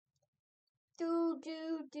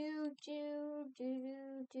Thank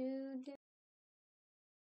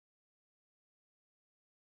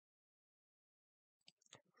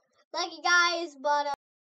you guys, but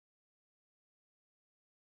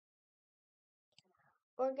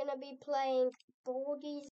we're gonna be playing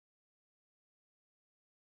baldis.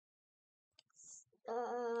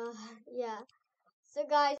 Yeah. So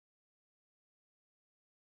guys.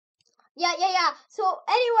 Yeah. So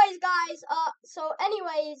anyways,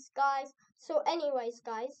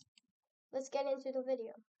 guys, let's get into the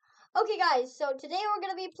video. Okay, guys. So today we're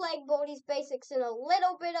gonna be playing baldis basics and a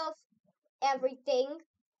little bit of everything.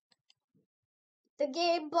 The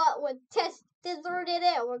game, but with test dessert in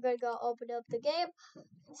it. We're gonna go open up the game.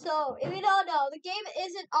 So if you don't know, the game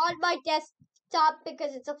isn't on my desktop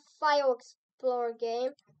because it's a File Explorer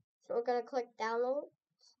game. So we're gonna click download.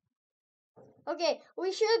 Okay,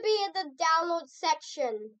 we should be in the download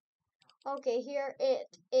section. Okay, here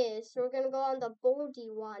it is. So we're gonna go on the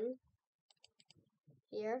boldy one.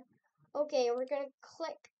 Here. Okay, we're gonna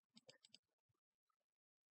click.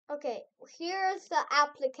 Okay, here's the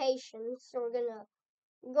application. So we're gonna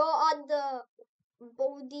go on the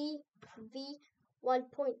boldy V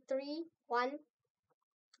 1.31.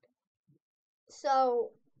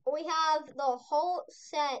 So we have the whole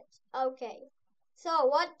set. Okay. So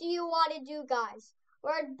what do you want to do, guys?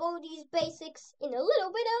 We're at baldis basics in a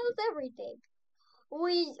little bit of everything.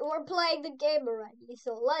 We're playing the game already,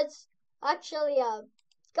 so let's actually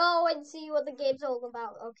go and see what the game's all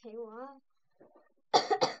about. Okay, what?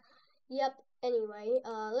 Yep. Anyway,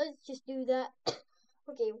 let's just do that.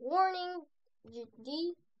 Okay, warning.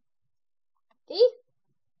 D.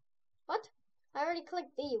 What? I already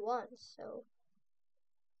clicked D once, so.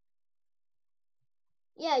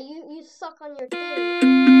 Yeah, you suck on your thing.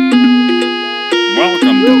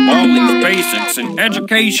 Welcome to baldis Basics in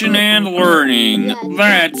Education and Learning.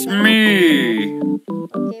 That's me.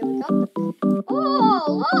 Okay, we got the...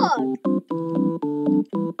 Oh, look!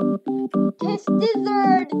 Test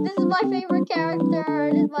dessert! This is my favorite character.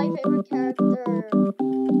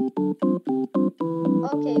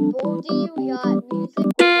 Okay, boldy, we got music,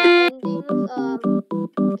 we got endings,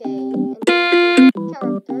 okay, and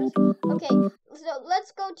characters. Okay, so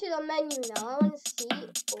let's go to the menu now. I want to see.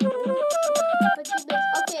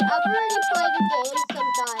 Okay, I've already played the game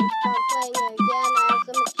sometimes, so I'm playing it again. I have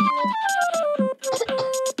some achievements. So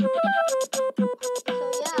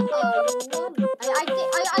yeah,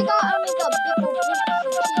 I got only the big old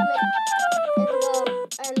achievement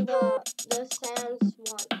and the Sans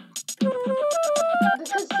one.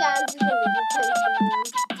 Because Sans is in the detention room.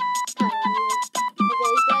 Kind of weird. Okay,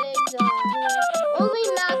 settings, only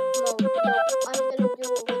math mode. No, I'm gonna do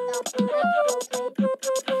it without the math mode.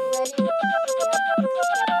 Okay.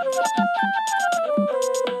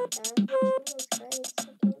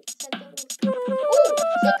 Ooh,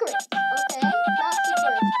 secrets. Okay, not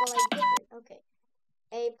secrets, but like different. Okay.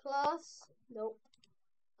 A plus. Nope.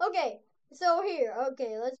 Okay. So here,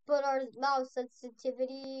 okay, let's put our mouse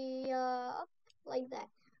sensitivity up like that.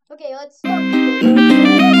 Okay, let's start.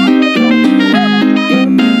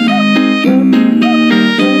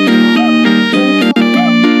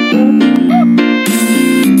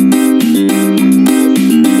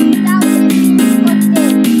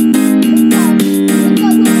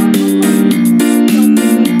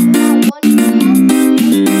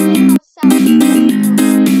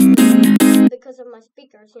 Because of my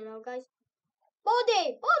speakers, you know, guys.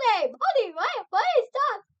 Baldi, wait,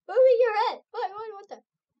 stop moving your head. What the?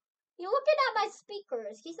 You're looking at my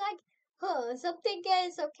speakers. He's like, something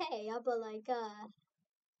is okay. I'll be like,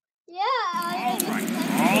 yeah. Alright,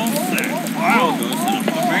 all set. I'll go set up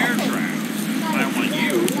the bear tracks. I want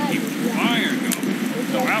you to keep the fire going.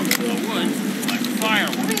 Go out to the woods, collect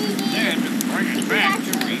fireworks, then bring it back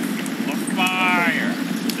to refuel the fire.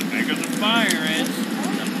 The bigger the fire is,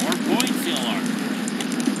 the more points you'll earn.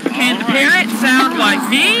 Can the parrot sound like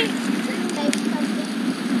me?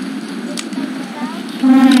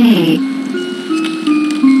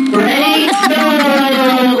 Ready,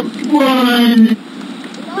 go! 1,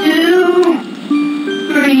 2,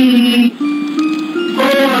 3, 4.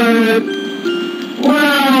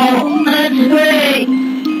 Wow, that's great!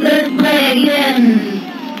 Let's play again!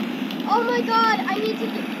 Oh my god, I need to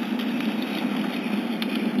do...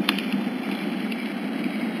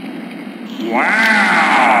 Wow!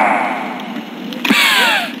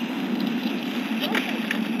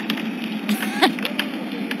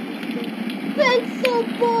 Pencil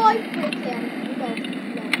boy! Wait, no.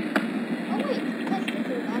 Oh wait, test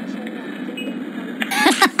is actually not.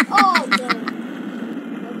 Oh no.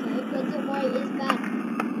 Okay, pencil boy is back.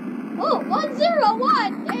 Oh,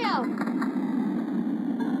 101! Damn!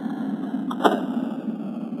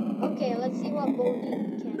 Okay, let's see what Baldi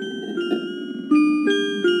can.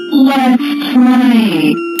 Let's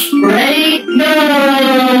try. Ready? Go!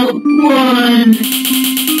 1,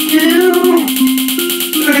 2,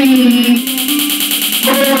 3,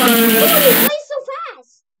 4. Dude, he plays so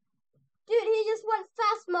fast! Dude, he just went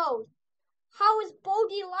fast mode. How is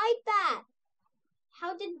Baldi like that?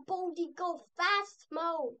 How did Baldi go fast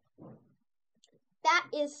mode? That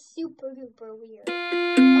is super duper weird.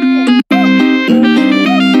 Okay.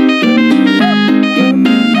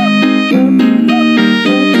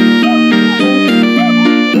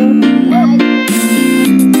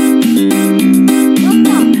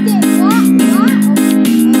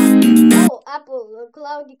 Apple,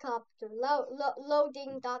 cloudycopter,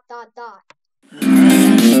 loading, dot, dot, dot.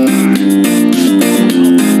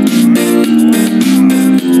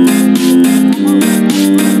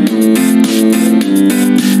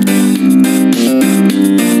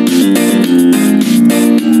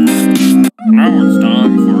 Now it's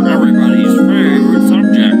time for everybody's favorite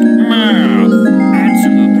subject, math.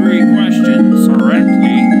 Answer the 3 questions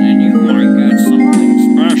correctly, and you might get something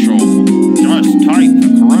special. Just type the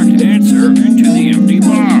correct answer into the empty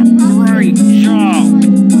box. Great job!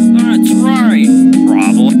 That's right!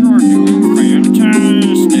 Problem, you're doing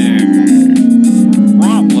fantastic!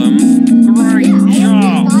 Problem, great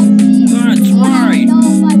job! That's right!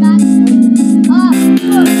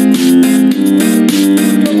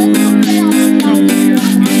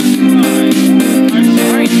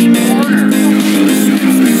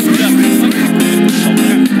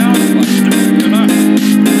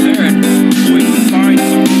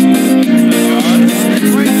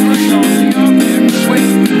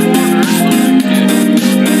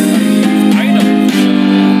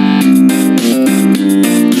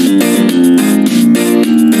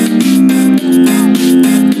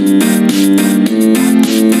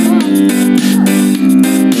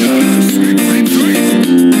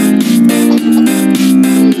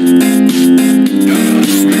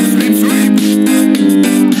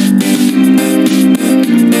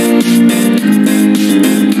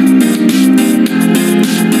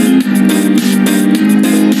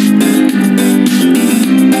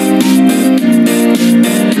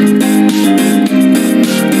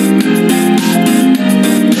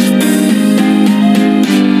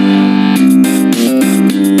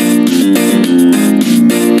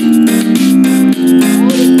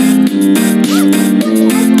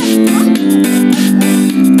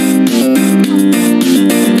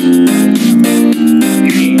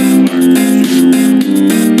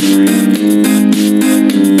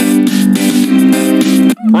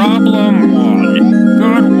 Problem 1.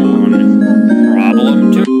 Good one. Problem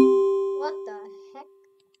 2. What the heck?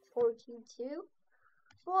 42?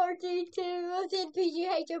 42. What's in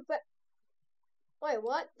PGH? Wait,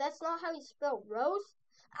 what? That's not how you spell rose?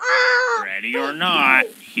 Ah! Ready or not,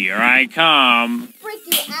 here I come. Frick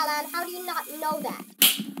you, Alan. How do you not know that?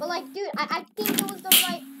 But like, dude, I think it was the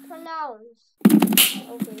right pronounce.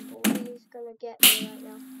 Okay, Baldi's gonna get me right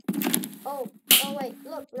now. Oh wait,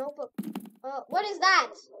 look, notebook. What is that?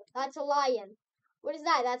 That's a lion. What is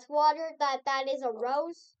that? That's water. That is a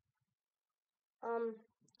rose.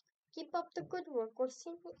 Keep up the good work or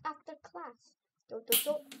see me after class.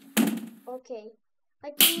 Okay. I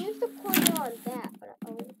can use the corner on that, but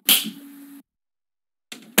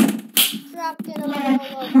trapped in a ball of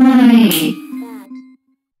that.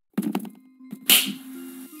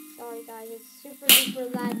 Sorry guys, it's super duper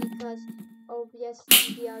laggy because OBS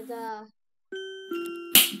the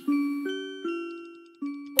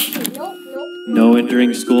okay, nope. No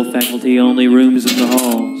entering school faculty, only rooms in the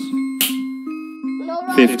halls. No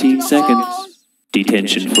 15 seconds.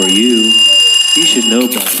 Detention for you. You should know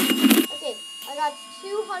better. Okay, I got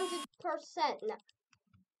 200% now.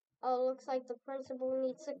 Oh, looks like the principal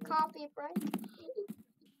needs a coffee break.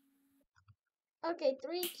 Okay,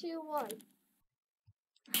 3, 2, 1.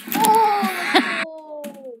 Oh!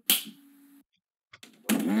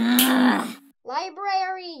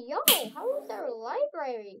 Library! Yo, how is there a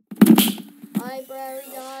library? Library,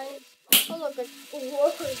 guys. Oh, look, it's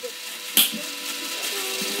word.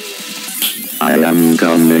 I am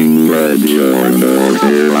coming, ready or not,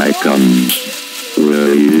 here I come.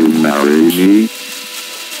 Will you marry me?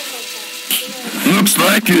 Looks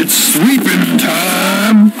like it's sweeping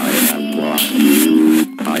time. I am what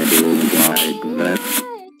you, I don't like that.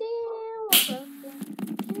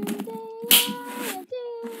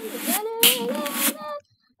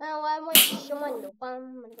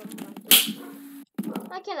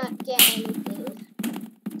 I cannot get anything.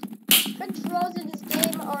 Controls in this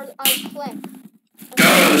game are click.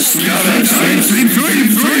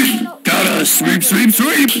 Gotta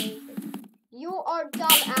sweep. You are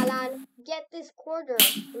dumb, Alan. get this quarter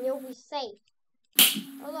and you'll be safe.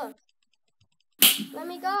 Oh look. Let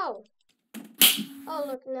me go. Oh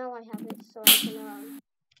look, now I have it so I can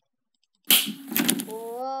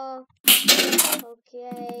whoa.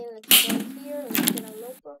 Okay, let's go here. Let's get our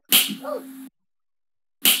notebook. Oh!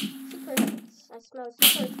 Secrets. I smell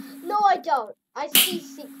secrets. No, I don't. I see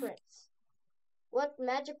secrets. What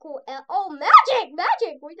magical... Oh, magic!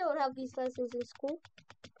 Magic! We don't have these lessons in school.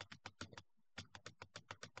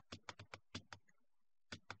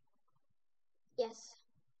 Yes.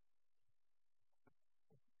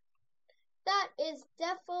 That is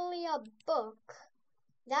definitely a book.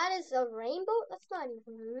 That is a rainbow? That's not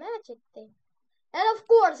even a magic thing. And of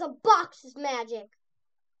course, a box is magic.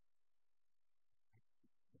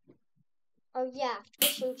 Oh yeah,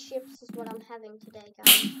 fish and chips is what I'm having today,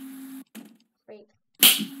 guys. Great.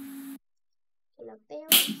 Can a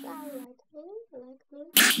parrot sound like me?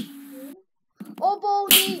 Oh,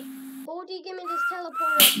 Baldi! Baldi, give me this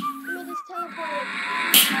teleporter. Give me this teleporter.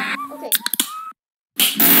 Okay.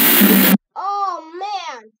 Oh,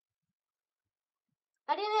 man!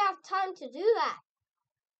 I didn't have time to do that.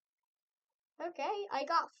 Okay, I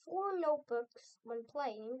got 4 notebooks when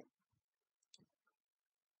playing.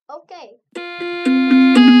 Okay.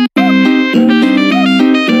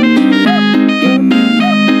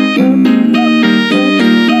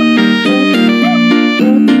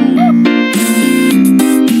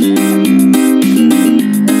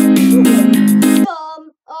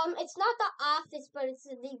 It's not the office, but it's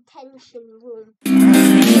the detention room.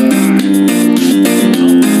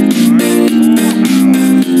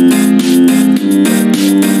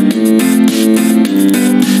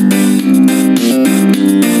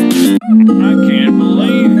 I can't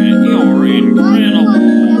believe it. You're incredible.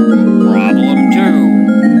 Problem 2.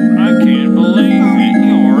 I can't believe it.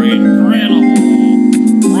 You're incredible.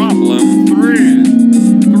 Problem 3.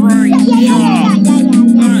 Great job.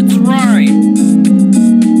 That's right.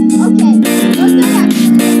 Okay, what's the next?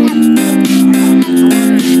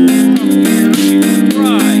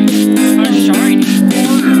 Right. A shiny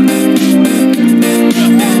quarter.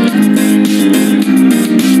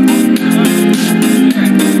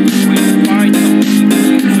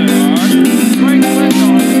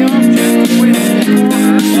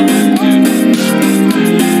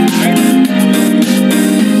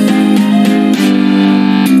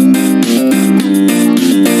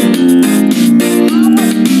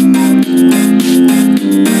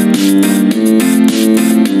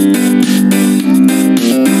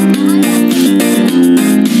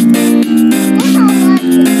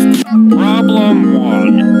 Problem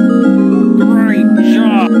 1. Great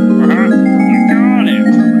job. You got it.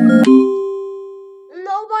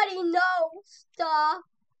 Nobody knows the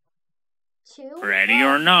 2. Ready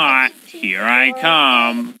or not, here I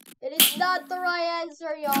come. It is not the right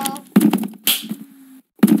answer, y'all.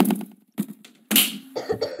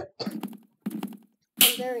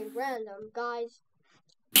 I'm very random, guys.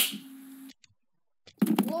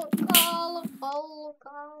 Look,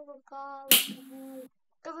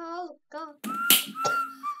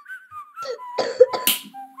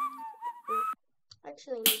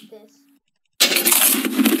 actually need this.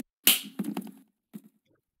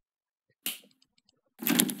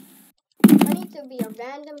 I need to be a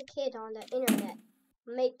random kid on the internet,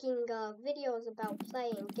 making videos about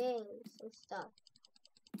playing games and stuff.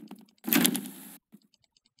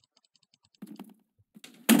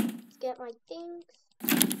 Let's get my things.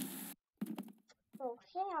 Oh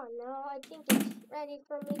hell no, I think it's ready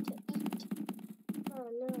for me to eat. Oh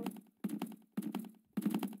no.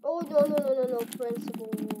 Oh no,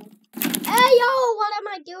 principal. Hey yo, what am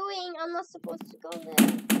I doing? I'm not supposed to go there.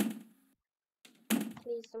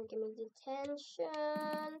 Please don't give me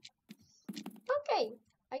detention. Okay,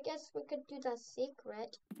 I guess we could do the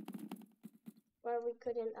secret. Where we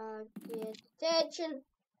couldn't get detention.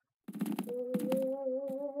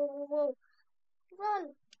 Whoa.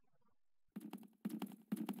 Run.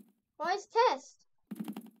 Where's Test?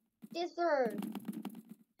 Dizzard.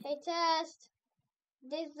 Hey Test.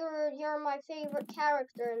 Dizzard, you're my favorite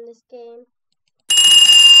character in this game.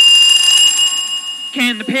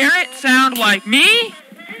 Can the parrot sound like me?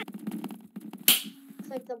 Looks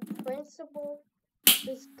like the principal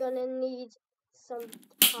is gonna need some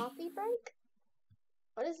coffee break.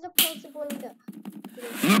 What is the principal need to...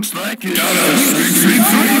 Looks like you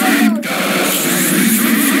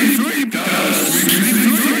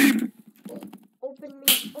Open me.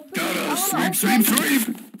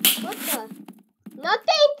 What the?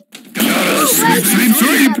 Nothing?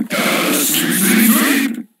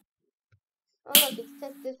 Oh, look, it's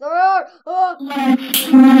Test this. Oh. Let's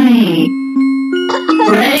play.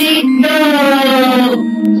 Ready, go!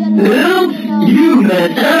 Yeah, no. Who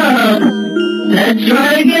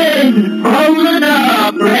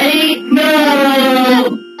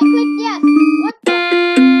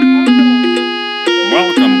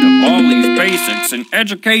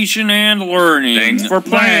education and learning. Thanks for That's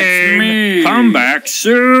playing. me. Come back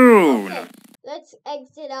soon. Okay, let's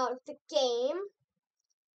exit out of the game.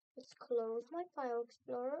 Let's close my file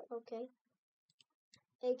explorer. Okay.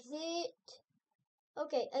 Exit.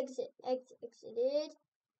 Okay, exited.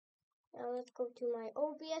 Now let's go to my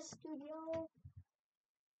OBS studio.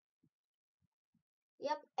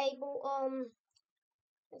 Yep,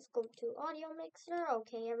 let's go to audio mixer.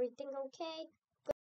 Okay, everything okay.